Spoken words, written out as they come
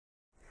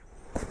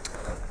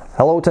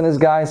Hello tennis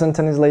guys and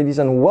tennis ladies,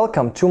 and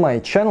welcome to my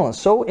channel.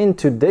 So in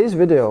today's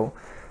video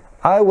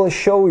I will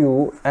show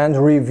you and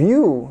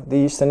review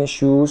these tennis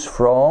shoes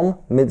from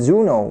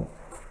Mizuno,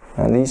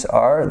 and these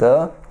are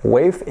the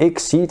Wave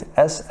Exceed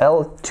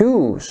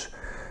SL2s.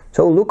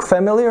 So look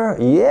familiar?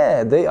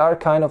 Yeah, they are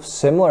kind of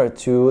similar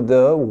to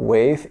the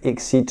Wave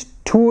Exceed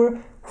Tour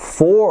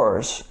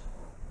 4s,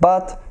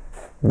 but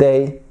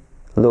they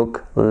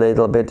look a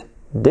little bit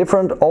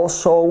different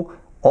also,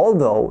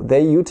 although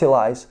they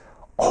utilize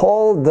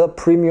all the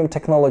premium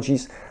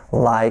technologies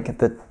like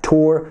the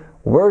Tour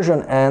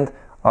version and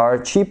are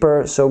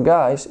cheaper. So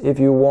guys, if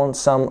you want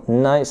some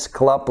nice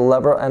club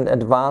level and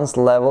advanced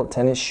level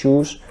tennis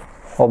shoes,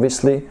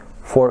 obviously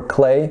for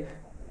clay,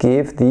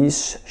 give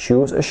these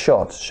shoes a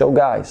shot. So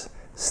guys,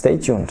 stay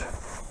tuned.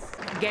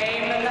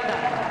 Game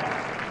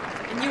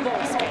another. New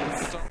ball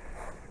space.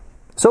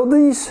 So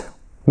these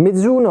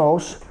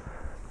Mizunos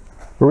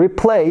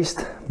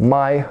replaced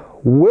my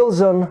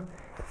Wilson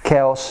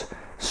Chaos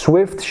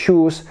Swift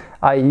shoes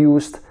I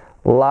used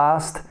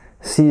last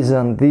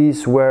season.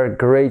 These were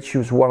great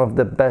shoes, one of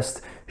the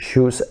best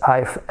shoes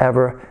I've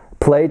ever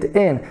played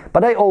in.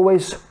 But I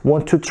always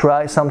want to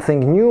try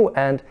something new,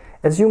 and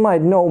as you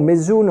might know,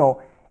 Mizuno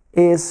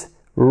is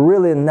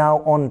really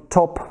now on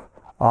top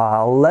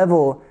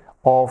level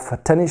of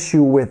tennis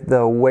shoe with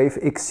the Wave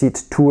Exceed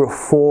Tour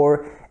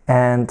 4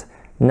 and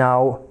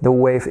now the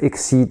Wave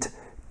Exceed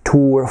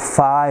Tour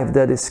 5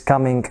 that is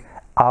coming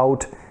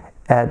out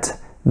at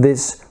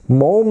this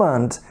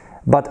moment.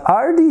 But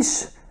are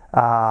these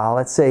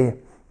let's say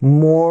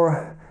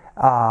more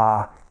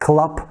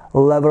club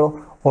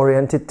level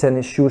oriented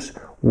tennis shoes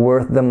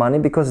worth the money?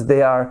 Because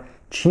they are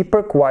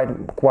cheaper,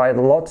 quite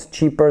a lot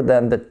cheaper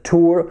than the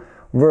Tour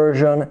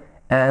version,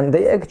 and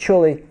they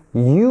actually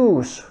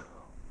use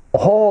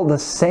all the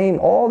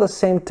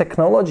same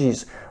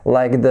technologies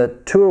like the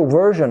Tour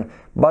version,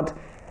 but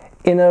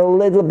in a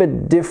little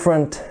bit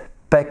different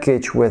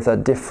package with a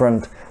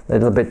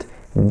little bit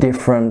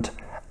different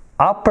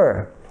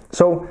upper.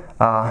 So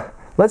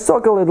let's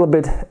talk a little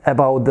bit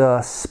about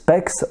the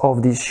specs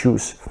of these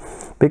shoes,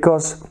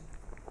 because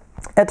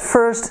at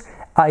first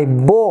I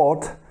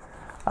bought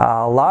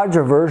a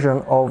larger version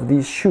of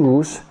these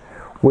shoes,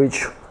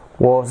 which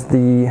was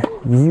the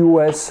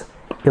US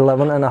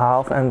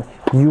 11.5 and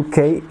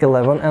UK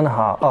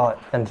 11.5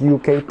 and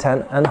UK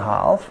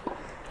 10.5.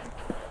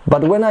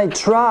 But when I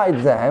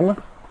tried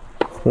them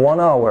 1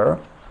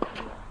 hour,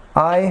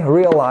 I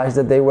realized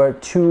that they were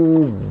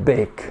too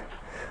big.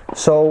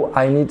 So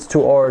I need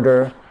to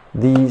order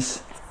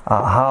these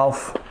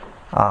half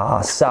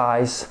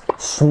size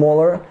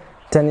smaller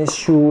tennis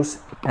shoes,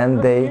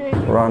 and they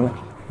run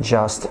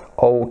just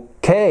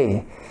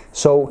okay.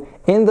 So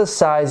in the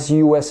size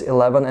US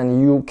 11 and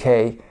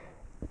UK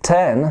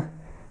 10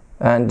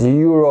 and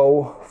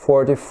Euro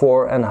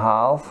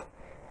 44.5,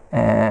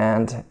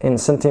 and in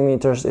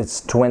centimeters it's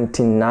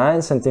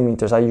 29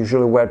 centimeters. I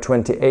usually wear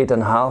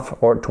 28.5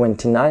 or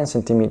 29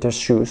 centimeters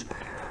shoes.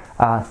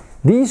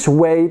 These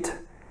weight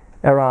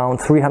around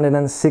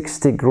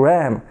 360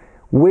 grams,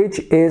 which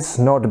is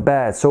not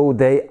bad. So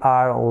they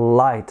are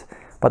light.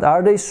 But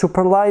are they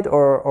super light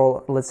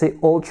or let's say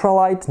ultra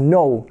light?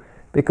 No,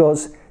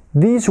 because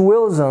these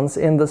Wilsons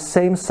in the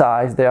same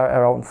size, they are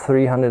around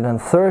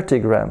 330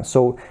 grams.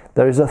 So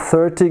there is a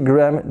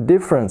 30-gram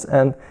difference.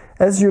 And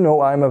as you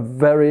know, I'm a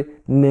very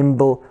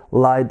nimble,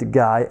 light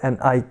guy,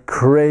 and I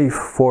crave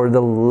for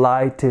the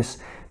lightest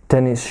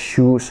tennis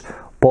shoes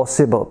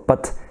possible.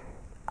 But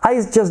I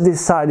just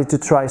decided to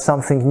try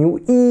something new,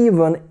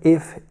 even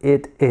if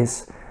it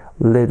is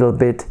a little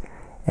bit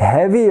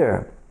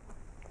heavier.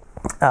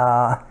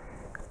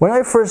 When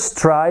I first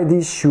tried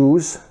these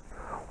shoes,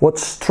 what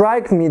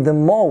struck me the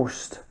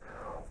most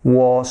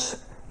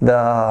was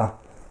the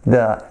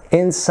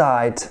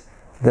inside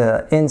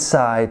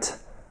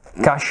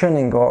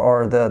cushioning,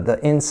 or the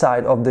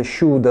inside of the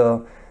shoe,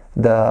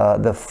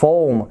 the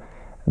foam,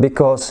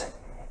 because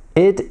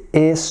it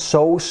is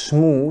so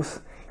smooth.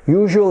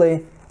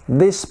 Usually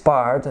this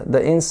part,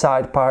 the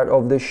inside part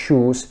of the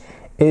shoes,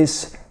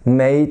 is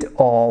made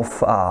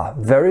of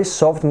very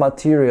soft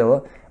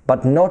material,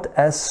 but not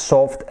as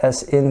soft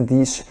as in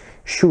these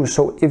shoes.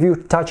 So if you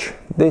touch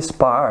this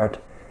part,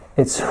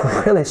 it's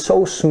really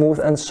so smooth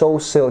and so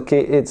silky.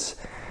 It's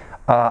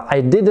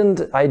I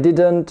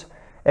didn't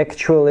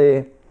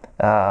actually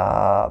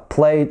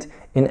played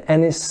in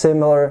any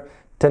similar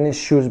tennis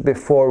shoes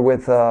before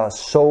with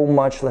so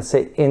much, let's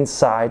say,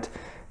 inside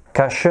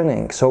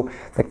cushioning. So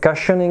the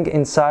cushioning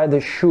inside the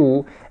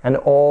shoe and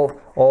all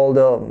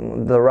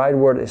the right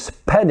word is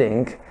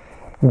padding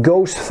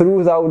goes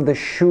throughout the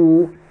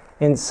shoe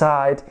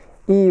inside,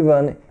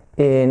 even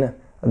in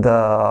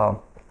the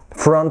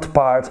front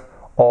part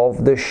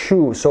of the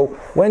shoe. So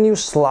when you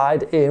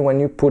slide in, when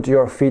you put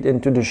your feet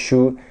into the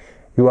shoe,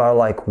 you are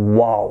like,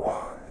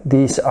 wow,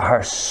 these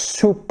are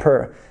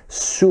super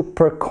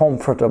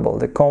comfortable.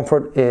 The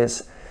comfort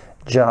is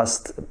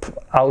just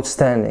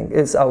outstanding.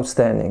 It's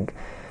outstanding.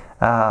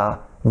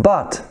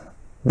 But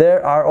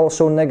there are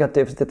also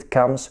negatives that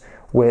comes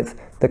with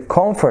the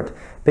comfort,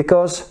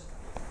 because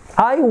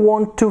I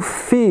want to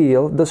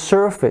feel the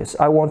surface,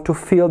 I want to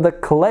feel the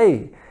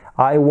clay,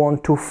 I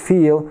want to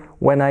feel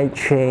when I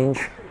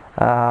change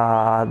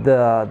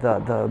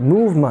the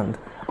movement,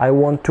 I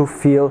want to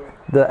feel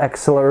the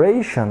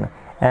acceleration.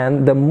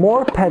 And the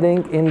more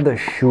padding in the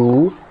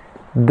shoe,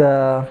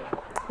 the,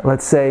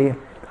 let's say,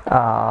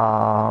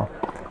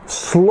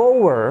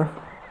 slower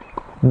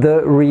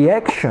the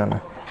reaction,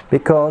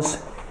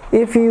 because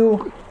if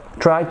you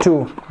try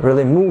to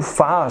really move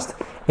fast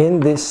in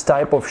this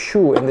type of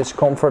shoe, in this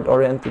comfort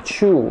oriented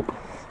shoe,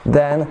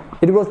 then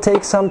it will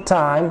take some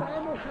time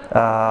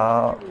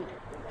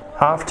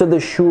after the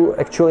shoe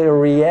actually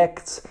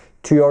reacts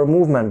to your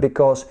movement,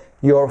 because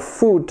your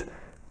foot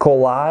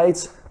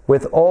collides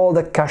with all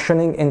the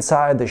cushioning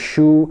inside the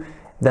shoe,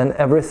 then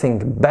everything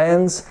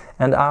bends,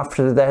 and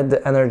after that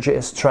the energy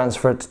is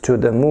transferred to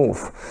the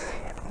move.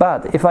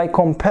 But if I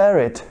compare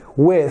it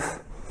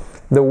with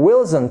the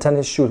Wilson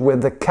tennis shoes,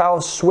 with the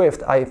Chaos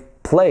Swift I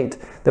played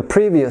the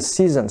previous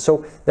season,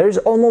 so there is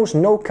almost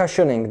no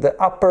cushioning. The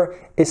upper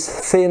is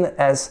thin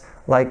as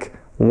like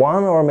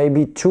 1 or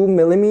maybe 2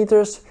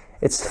 millimeters.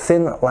 It's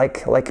thin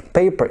like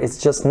paper. It's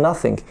just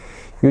nothing.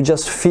 You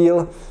just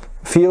feel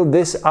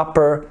this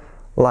upper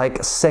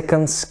like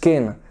second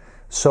skin.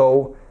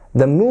 So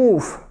the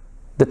move,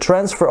 the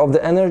transfer of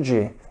the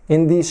energy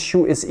in this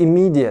shoe is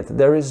immediate.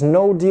 There is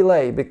no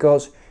delay,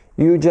 because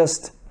you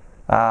just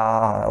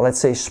let's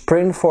say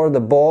sprint for the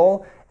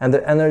ball, and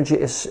the energy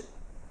is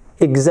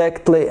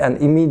exactly and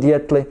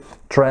immediately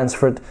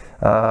transferred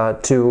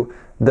to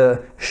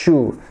the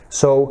shoe.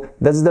 So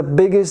that's the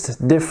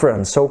biggest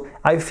difference. So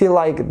I feel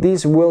like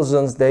these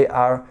Wilsons, they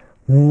are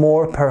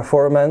more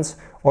performance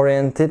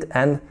oriented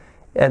and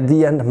at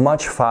the end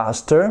much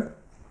faster,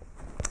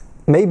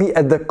 maybe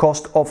at the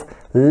cost of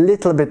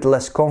little bit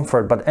less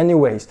comfort. But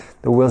anyways,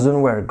 the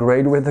Wilson were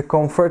great with the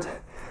comfort,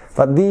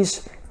 but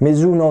these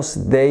Mizunos,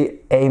 they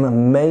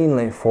aim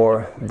mainly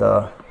for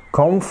the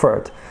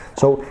comfort.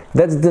 So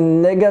that's the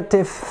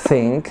negative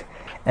thing.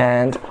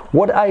 And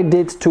what I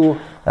did to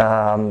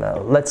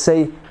let's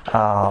say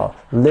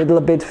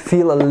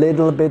feel a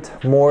little bit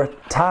more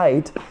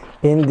tight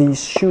in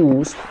these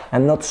shoes,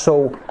 and not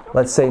so,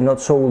 let's say, not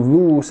so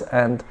loose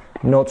and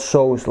not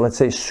so, let's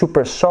say,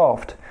 super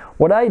soft.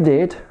 What I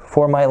did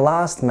for my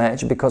last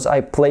match, because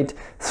I played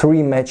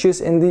 3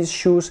 matches in these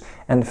shoes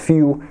and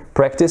few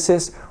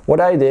practices, what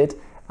I did,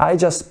 I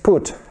just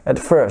put at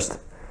first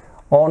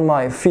on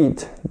my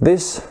feet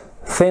this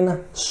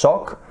thin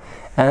sock,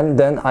 and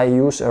then I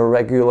use a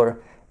regular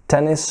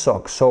tennis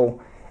sock. So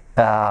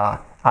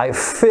I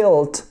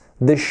filled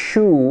the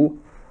shoe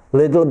a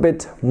little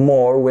bit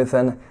more with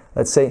an,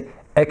 let's say,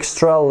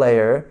 extra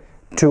layer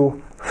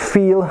to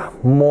feel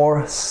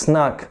more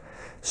snug.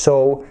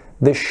 So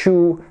the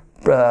shoe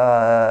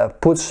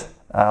puts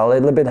a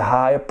little bit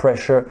higher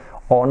pressure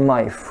on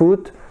my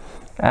foot,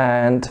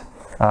 and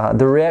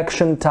the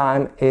reaction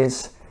time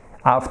is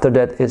after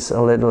that is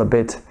a little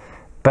bit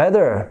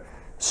better.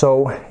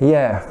 So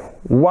yeah,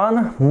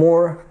 one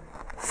more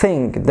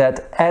thing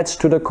that adds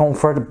to the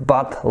comfort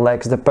but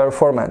lacks the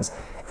performance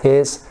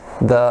is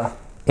the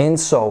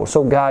insole.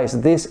 So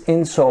guys, this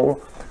insole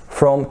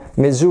from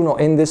Mizuno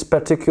in this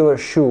particular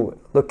shoe,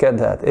 look at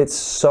that, it's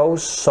so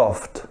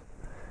soft.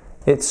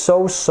 It's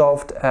so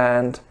soft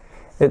and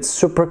it's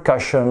super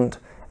cushioned,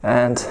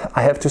 and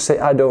I have to say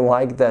I don't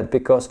like that,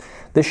 because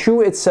the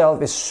shoe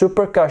itself is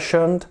super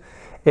cushioned,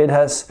 it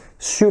has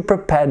super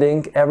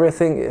padding,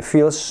 everything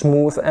feels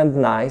smooth and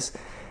nice,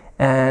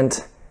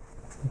 and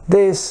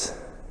this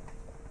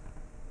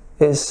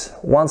is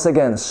once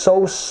again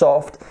so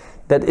soft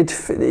that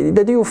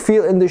that you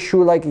feel in the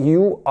shoe like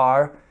you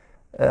are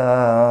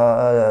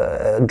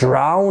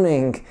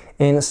drowning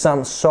in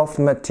some soft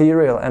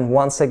material, and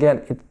once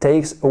again it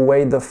takes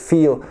away the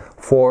feel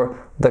for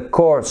the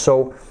court.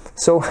 So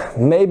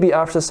maybe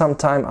after some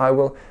time I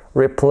will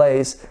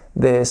replace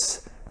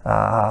this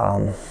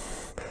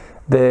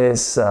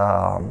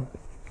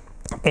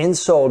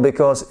insole,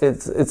 because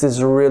it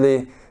is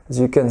really, as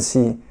you can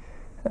see,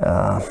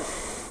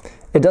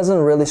 it doesn't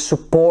really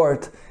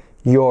support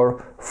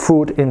your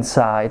foot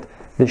inside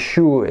the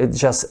shoe. It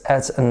just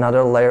adds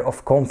another layer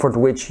of comfort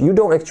which you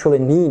don't actually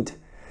need.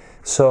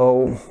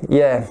 So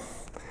yeah,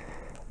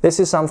 this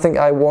is something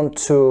I want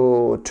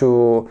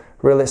to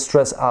really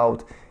stress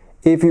out.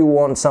 If you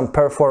want some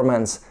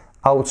performance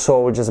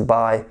outsole, just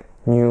buy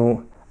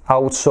new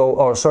outsole,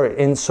 or sorry,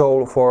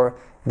 insole for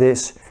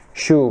this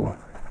shoe.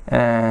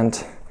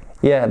 And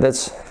yeah,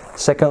 that's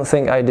second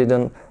thing I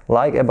didn't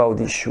like about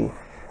this shoe.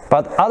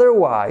 But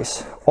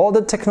otherwise, all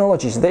the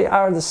technologies, they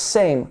are the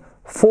same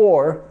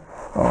for,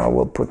 I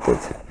will put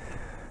it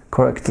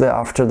correctly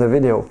after the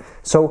video.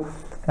 So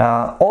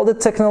all the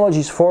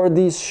technologies for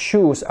these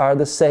shoes are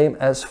the same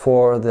as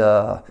for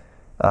the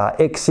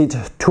Exit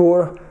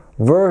Tour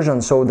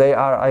version. So they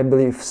are, I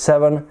believe,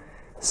 seven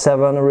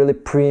really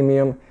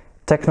premium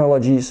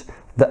technologies.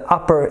 The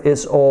upper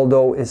is,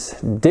 although is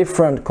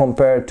different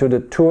compared to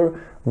the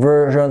Tour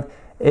version,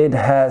 it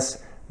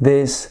has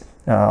this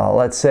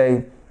let's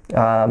say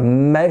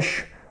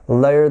mesh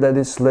layer that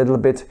is a little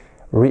bit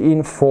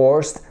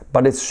reinforced,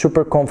 but it's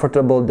super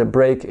comfortable. The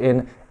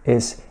break-in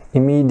is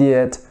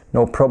immediate,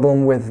 no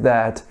problem with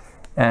that.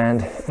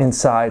 And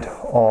inside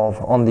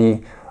on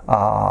the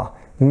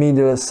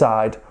middle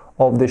side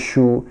of the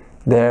shoe,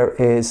 there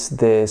is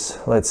this,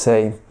 let's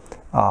say,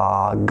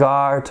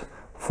 guard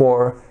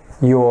for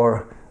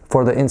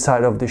the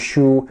inside of the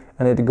shoe,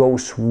 and it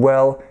goes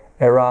well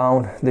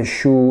around the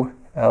shoe,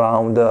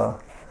 around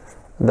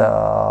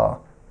the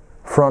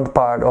front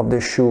part of the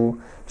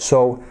shoe.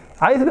 So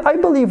I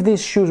believe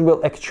these shoes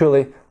will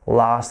actually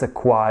last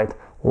quite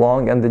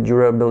long, and the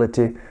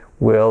durability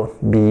will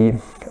be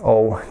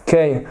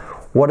okay.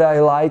 What I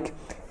like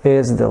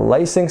is the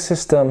lacing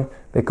system,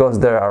 because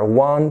there are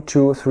 1,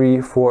 2,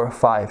 3, 4,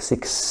 5,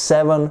 6,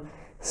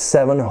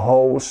 7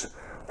 holes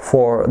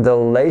for the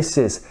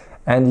laces.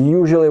 And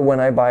usually when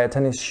I buy a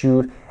tennis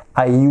shoe,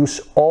 I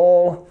use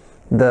all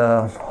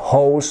the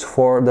holes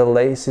for the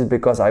laces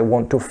because I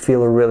want to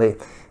feel really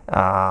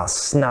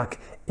snug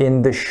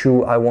in the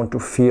shoe. I want to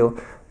feel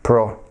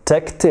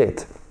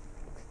protected.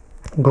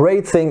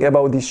 Great thing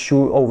about this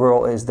shoe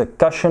overall is the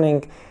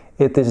cushioning.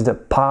 It is the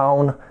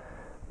pound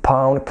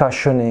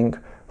cushioning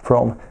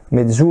from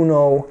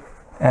Mizuno,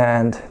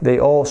 and they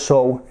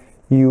also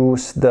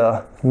use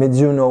the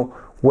Mizuno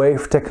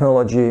wave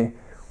technology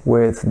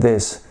with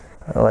this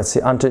let's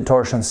say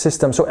anti-torsion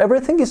system. So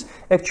everything is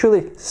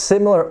actually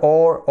similar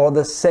or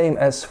the same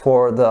as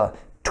for the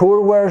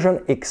tour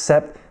version,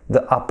 except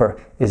the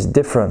upper is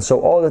different.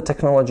 So all the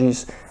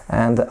technologies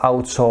and the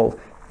outsole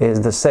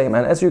is the same.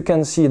 And as you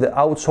can see, the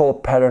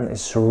outsole pattern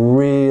is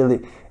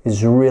really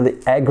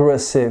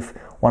aggressive.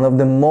 One of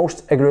the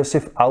most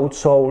aggressive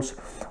outsoles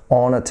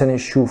on a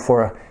tennis shoe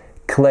for a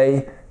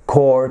clay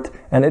court,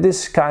 and it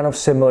is kind of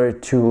similar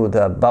to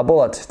the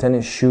Babolat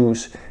tennis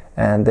shoes,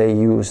 and they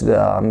use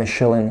the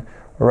Michelin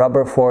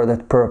rubber for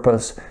that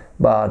purpose,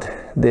 but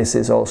this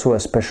is also a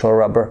special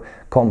rubber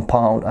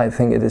compound. I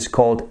think it is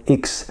called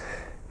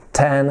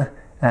X10,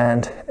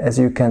 and as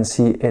you can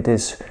see, it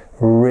is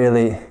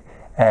really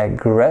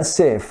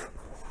aggressive.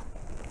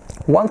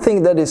 One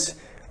thing that is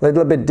a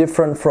little bit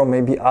different from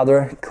maybe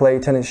other clay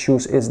tennis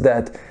shoes is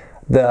that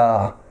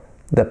the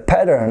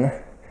pattern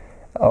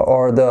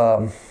or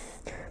the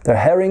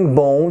herring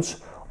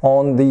bones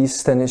on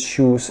these tennis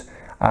shoes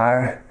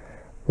are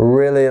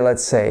really,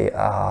 let's say,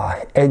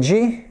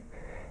 edgy,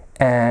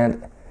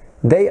 and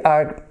they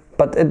are,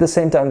 but at the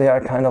same time they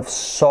are kind of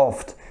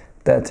soft,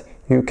 that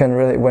you can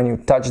really, when you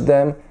touch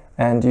them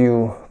and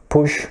you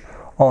push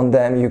on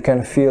them, you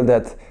can feel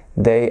that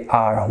they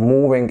are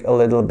moving a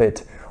little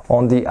bit.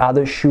 On the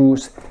other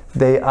shoes,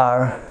 they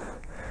are,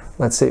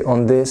 let's say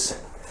on this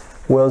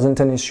Wilson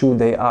tennis shoe,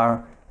 they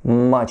are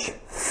much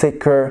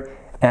thicker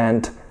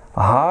and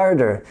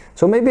harder.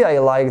 So maybe I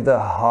like the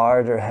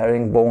harder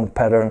herringbone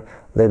pattern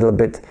a little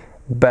bit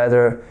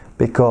better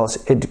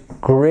because it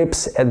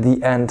grips at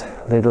the end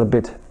a little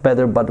bit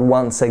better, but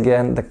once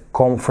again the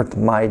comfort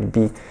might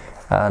be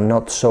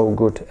not so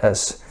good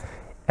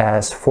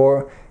as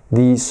for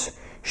these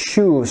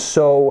shoes.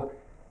 So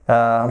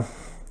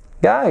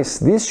guys,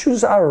 these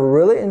shoes are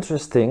really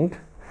interesting,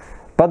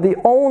 but the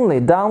only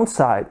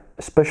downside,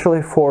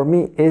 especially for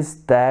me,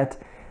 is that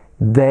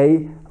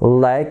they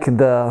lack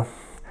the,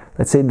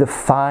 let's say, the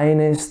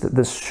finest,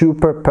 the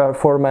super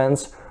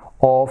performance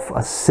of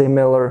a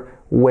similar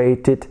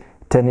weighted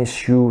tennis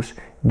shoes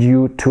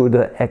due to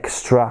the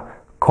extra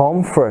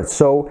comfort.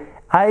 So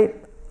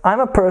I'm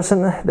a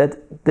person that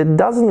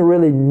doesn't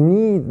really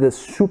need the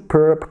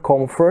superb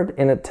comfort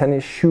in a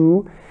tennis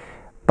shoe,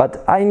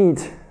 but I need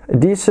a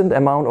decent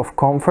amount of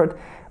comfort,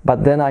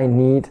 but then I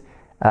need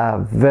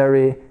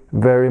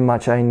very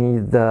much, I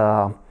need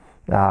the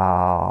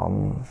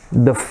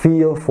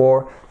feel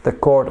for the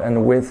court,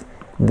 and with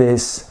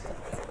this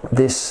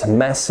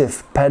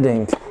massive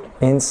padding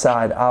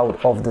inside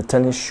out of the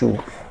tennis shoe,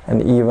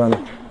 and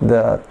even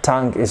the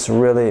tongue is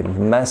really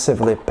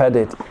massively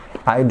padded,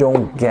 I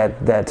don't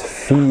get that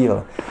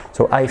feel.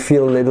 So I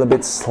feel a little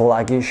bit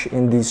sluggish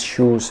in these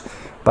shoes,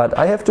 but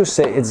I have to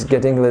say it's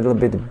getting a little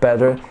bit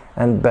better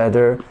and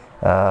better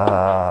 1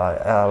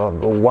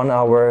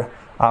 hour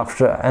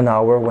after an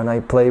hour when I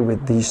play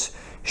with these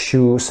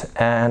shoes.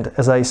 And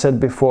as I said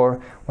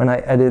before, when I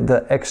added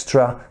the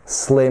extra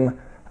slim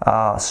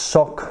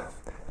sock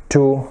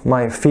to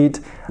my feet,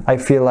 I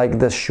feel like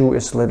the shoe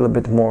is a little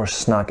bit more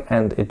snug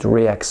and it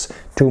reacts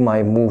to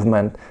my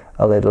movement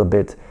a little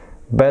bit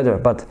better.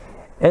 But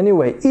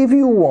anyway, if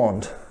you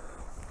want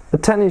a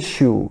tennis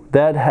shoe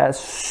that has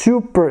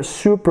super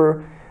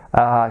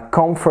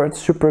comfort,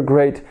 super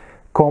great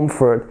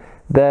comfort,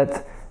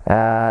 that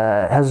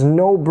has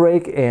no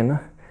break-in,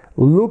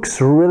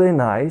 looks really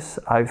nice,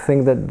 I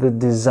think that the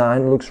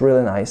design looks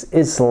really nice,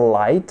 it's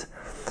light,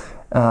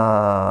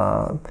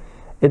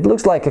 it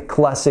looks like a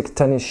classic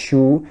tennis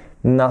shoe,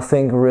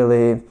 nothing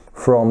really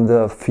from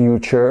the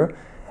future.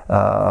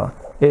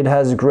 It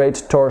has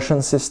great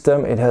torsion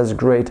system, it has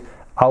great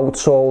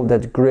outsole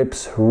that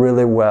grips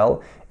really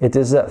well. It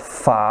is a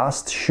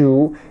fast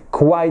shoe,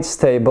 quite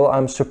stable.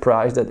 I'm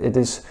surprised that it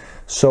is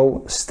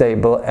so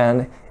stable,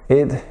 and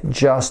it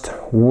just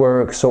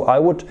works. So I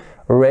would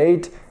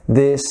rate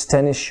this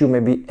tennis shoe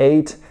maybe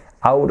 8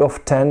 out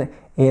of 10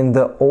 in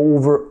the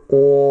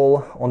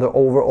overall, on the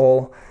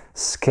overall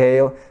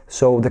scale.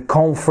 So the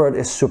comfort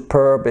is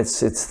superb,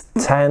 it's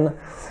 10,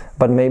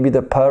 but maybe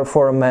the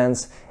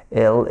performance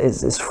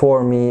is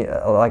for me,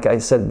 like I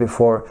said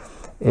before,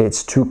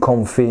 it's too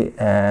comfy,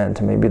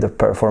 and maybe the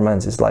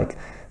performance is like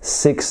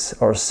 6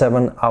 or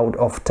 7 out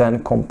of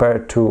 10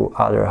 compared to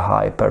other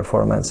high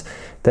performance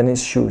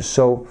tennis shoes.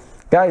 So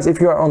guys,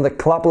 if you are on the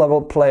club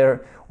level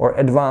player or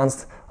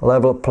advanced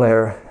level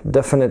player,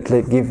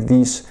 definitely give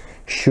these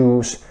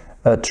shoes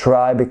a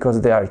try,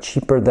 because they are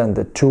cheaper than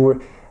the Tour,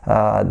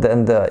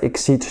 than the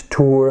Exceed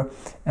Tour,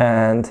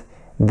 and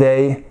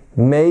they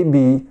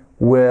maybe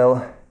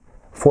will,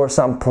 for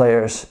some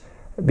players,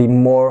 be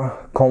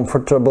more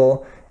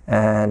comfortable.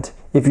 And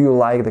if you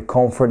like the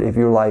comfort, if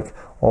you like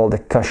all the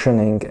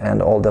cushioning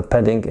and all the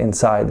padding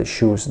inside the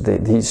shoes,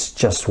 these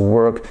just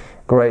work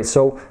great.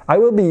 So I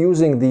will be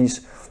using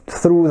these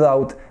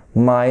throughout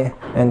my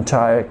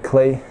entire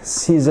clay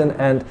season,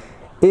 and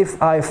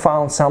if I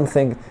found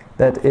something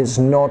that is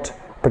not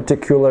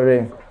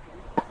particularly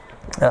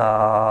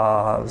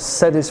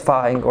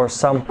satisfying or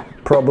some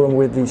problem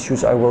with these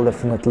shoes, I will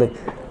definitely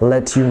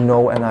let you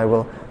know, and I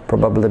will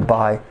probably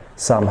buy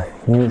some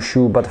new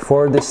shoe. But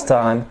for this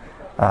time,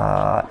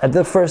 at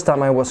the first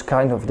time I was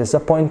kind of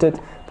disappointed,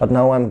 but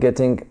now I'm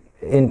getting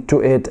into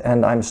it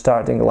and I'm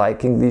starting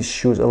liking these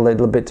shoes a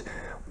little bit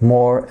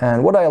more.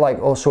 And what I like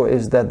also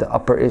is that the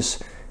upper is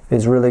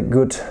really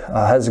good,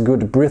 has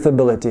good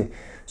breathability.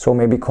 So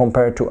maybe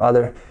compared to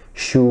other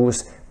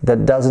shoes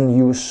that doesn't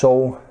use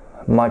so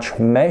much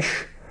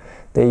mesh,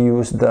 they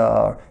use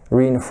the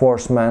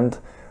reinforcement,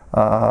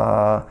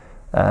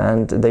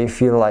 and they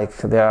feel like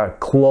they are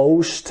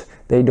closed,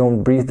 they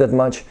don't breathe that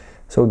much.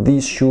 So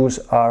these shoes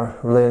are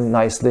really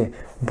nicely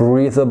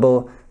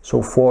breathable.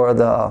 So for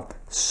the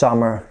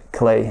summer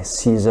clay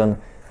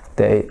season,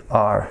 they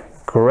are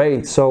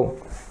great. So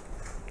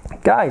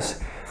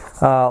guys,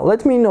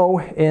 let me know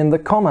in the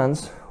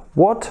comments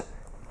what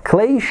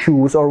clay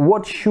shoes or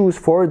what shoes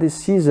for this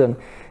season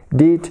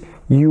did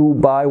you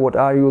buy. What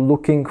are you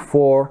looking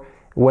for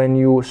when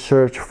you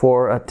search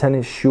for a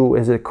tennis shoe?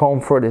 Is it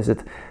comfort? Is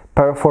it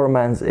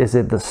performance? Is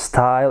it the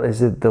style?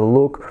 Is it the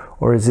look?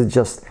 Or is it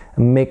just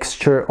a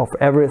mixture of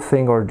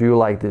everything? Or do you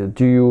like it?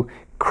 Do you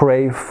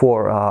crave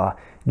for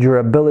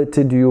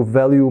durability? Do you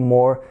value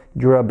more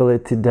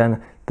durability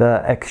than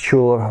the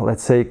actual,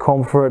 let's say,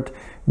 comfort?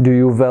 Do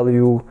you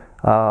value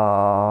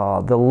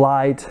the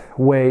light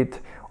weight,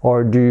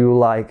 or do you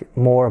like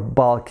more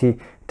bulky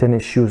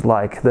tennis shoes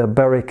like the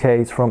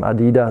Barricades from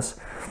Adidas?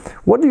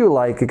 What do you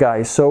like,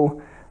 guys?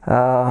 So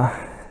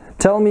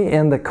tell me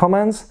in the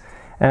comments,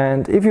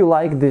 and if you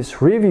like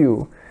this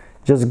review,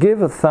 just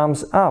give a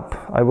thumbs up.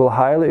 I will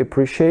highly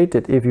appreciate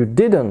it. If you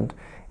didn't,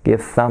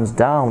 give thumbs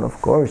down. Of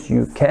course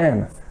you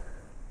can.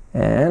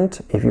 And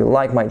if you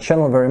like my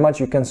channel very much,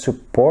 you can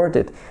support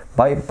it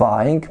by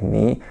buying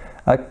me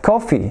a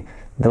coffee.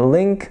 The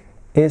link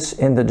is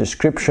in the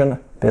description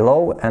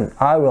below, and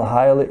I will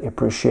highly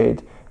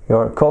appreciate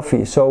your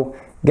coffee. So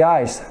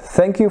guys,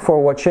 thank you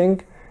for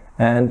watching,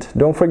 and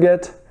don't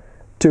forget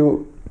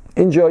to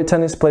enjoy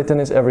tennis, play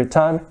tennis every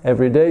time,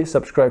 every day.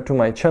 Subscribe to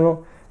my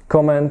channel,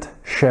 comment,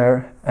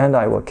 share, and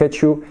I will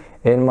catch you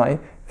in my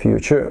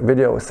future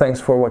video. Thanks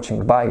for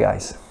watching. Bye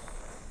guys.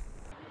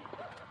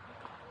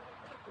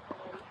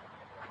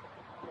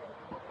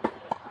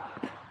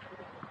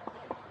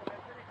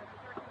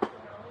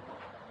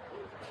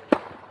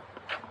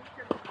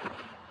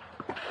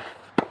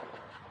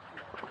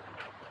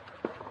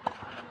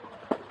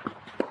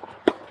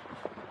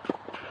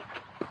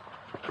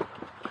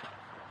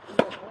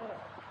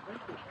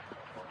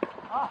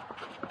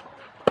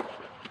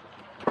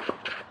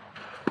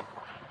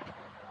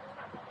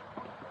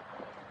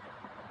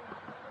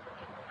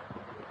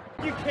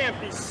 You can't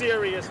be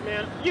serious,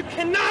 man. You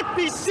cannot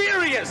be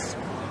serious!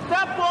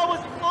 That ball was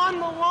on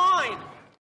the line!